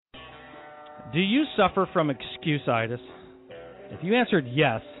Do you suffer from excusitis? If you answered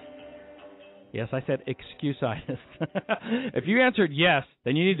yes, I said excusitis. If you answered yes,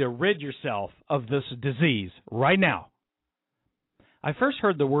 then you need to rid yourself of this disease right now. I first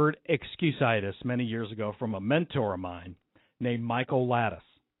heard the word excusitis many years ago from a mentor of mine named Michael Lattis,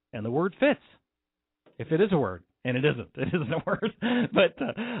 and the word fits, if it is a word, and it isn't. It isn't a word, but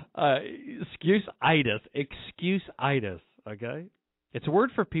excusitis, okay? It's a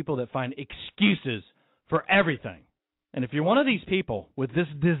word for people that find excuses for everything. And if you're one of these people with this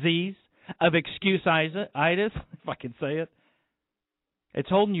disease of excusitis, if I can say it, it's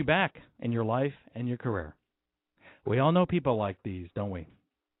holding you back in your life and your career. We all know people like these, don't we?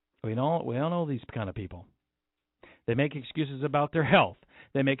 We all know these kind of people. They make excuses about their health.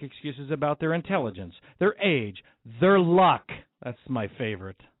 They make excuses about their intelligence, their age, their luck. That's my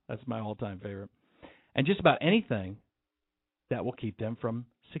favorite. That's my all-time favorite. And just about anything that will keep them from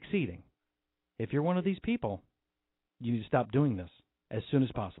succeeding. If you're one of these people, you need to stop doing this as soon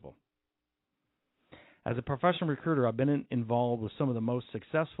as possible. As a professional recruiter, I've been involved with some of the most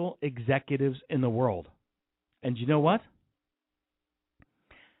successful executives in the world. And you know what?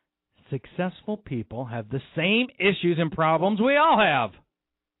 Successful people have the same issues and problems we all have.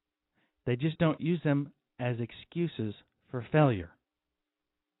 They just don't use them as excuses for failure.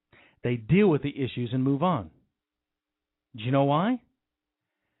 They deal with the issues and move on. Do you know why?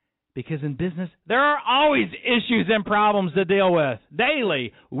 Because in business, there are always issues and problems to deal with.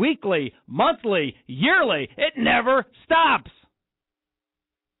 Daily, weekly, monthly, yearly. It never stops.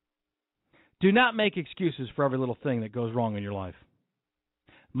 Do not make excuses for every little thing that goes wrong in your life.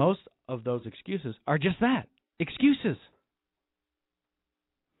 Most of those excuses are just that, excuses.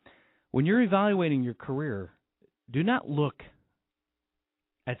 When you're evaluating your career, do not look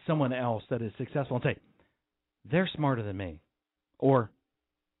at someone else that is successful and say, they're smarter than me. Or,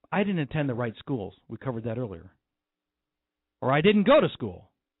 I didn't attend the right schools. We covered that earlier. Or, I didn't go to school.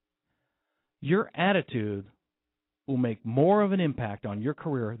 Your attitude will make more of an impact on your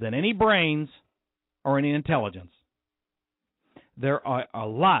career than any brains or any intelligence. There are a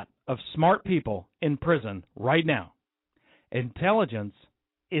lot of smart people in prison right now. Intelligence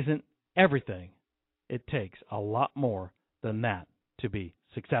isn't everything. It takes a lot more than that to be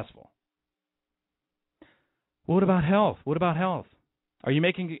successful. What about health? What about health? Are you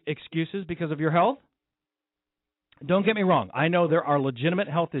making excuses because of your health? Don't get me wrong. I know there are legitimate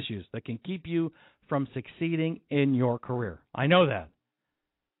health issues that can keep you from succeeding in your career. I know that.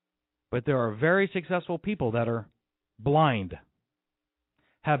 But there are very successful people that are blind,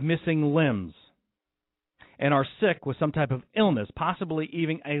 have missing limbs, and are sick with some type of illness, possibly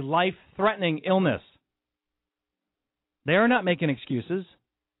even a life-threatening illness. They are not making excuses,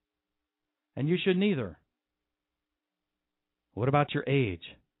 and you shouldn't either. What about your age?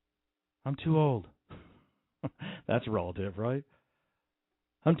 I'm too old. That's relative, right?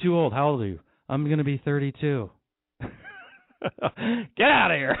 I'm too old. How old are you? I'm going to be 32. Get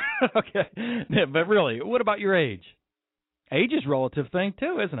out of here. Okay. But really, what about your age? Age is a relative thing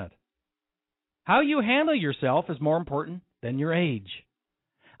too, isn't it? How you handle yourself is more important than your age.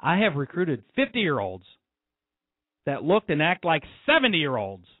 I have recruited 50-year-olds that looked and act like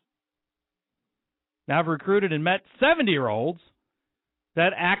 70-year-olds. Now I've recruited and met 70-year-olds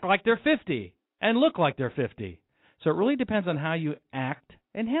that act like they're 50 and look like they're 50. So it really depends on how you act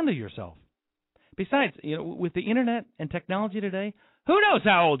and handle yourself. Besides, with the internet and technology today, who knows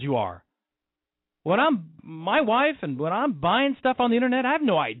how old you are? My wife, and when I'm buying stuff on the internet, I have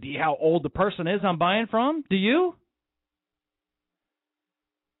no idea how old the person is I'm buying from. Do you?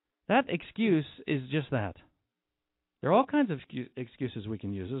 That excuse is just that. There are all kinds of excuses we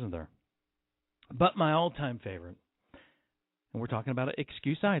can use, isn't there? But my all-time favorite, and we're talking about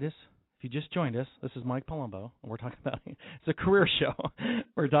excusitis. If you just joined us, this is Mike Palumbo, and we're talking about, it's a career show.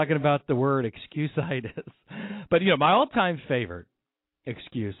 We're talking about the word excusitis. But, my all-time favorite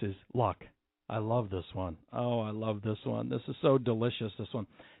excuse is luck. I love this one. Oh, I love this one. This is so delicious, this one.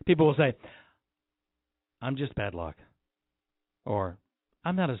 People will say, I'm just bad luck. Or,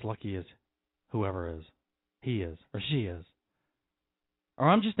 I'm not as lucky as whoever is. He is, or she is. Or,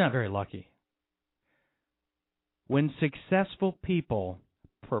 I'm just not very lucky. When successful people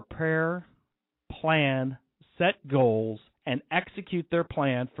prepare, plan, set goals, and execute their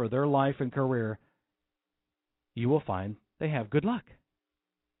plan for their life and career, you will find they have good luck.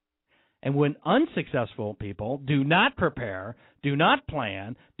 And when unsuccessful people do not prepare, do not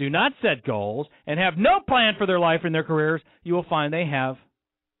plan, do not set goals, and have no plan for their life and their careers, you will find they have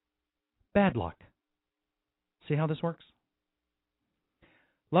bad luck. See how this works?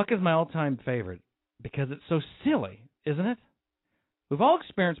 Luck is my all-time favorite because it's so silly, isn't it? We've all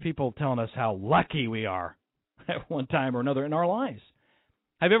experienced people telling us how lucky we are at one time or another in our lives.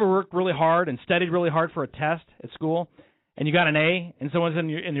 Have you ever worked really hard and studied really hard for a test at school, and you got an A, and someone's in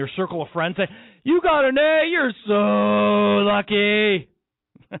your circle of friends say, "You got an A, you're so lucky."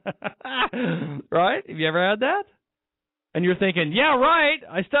 Right? Have you ever had that? And you're thinking, "Yeah, right.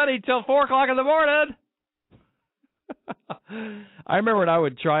 I studied till 4 o'clock in the morning." I remember when I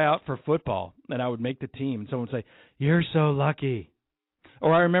would try out for football, and I would make the team, and someone would say, "You're so lucky."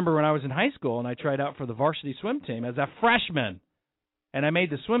 Or I remember when I was in high school, and I tried out for the varsity swim team as a freshman, and I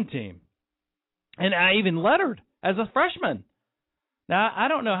made the swim team. And I even lettered as a freshman. Now, I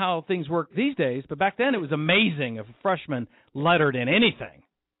don't know how things work these days, but back then it was amazing if a freshman lettered in anything.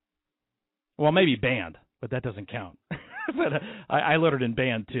 Well, maybe band, but that doesn't count. But I lettered in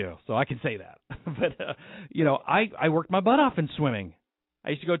band too, so I can say that. But, I worked my butt off in swimming.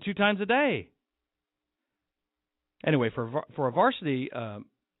 I used to go 2 times a day. Anyway, for a varsity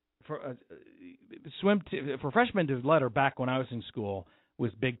for freshmen to letter back when I was in school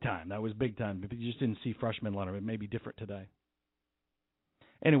was big time. That was big time. You just didn't see freshmen letter. It may be different today.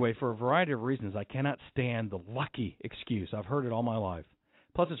 Anyway, for a variety of reasons, I cannot stand the lucky excuse. I've heard it all my life.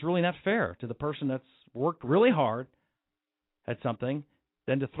 Plus, it's really not fair to the person that's worked really hard at something,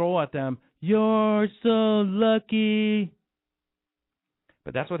 then to throw at them, "You're so lucky."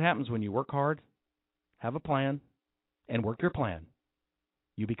 But that's what happens when you work hard, have a plan, and work your plan.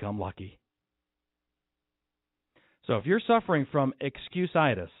 You become lucky. So if you're suffering from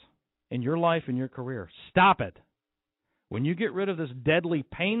excusitis in your life and your career, stop it. When you get rid of this deadly,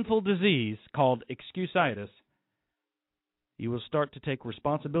 painful disease called excusitis, you will start to take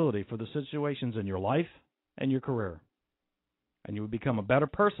responsibility for the situations in your life and your career. And you will become a better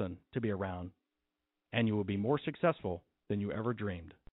person to be around, and you will be more successful than you ever dreamed.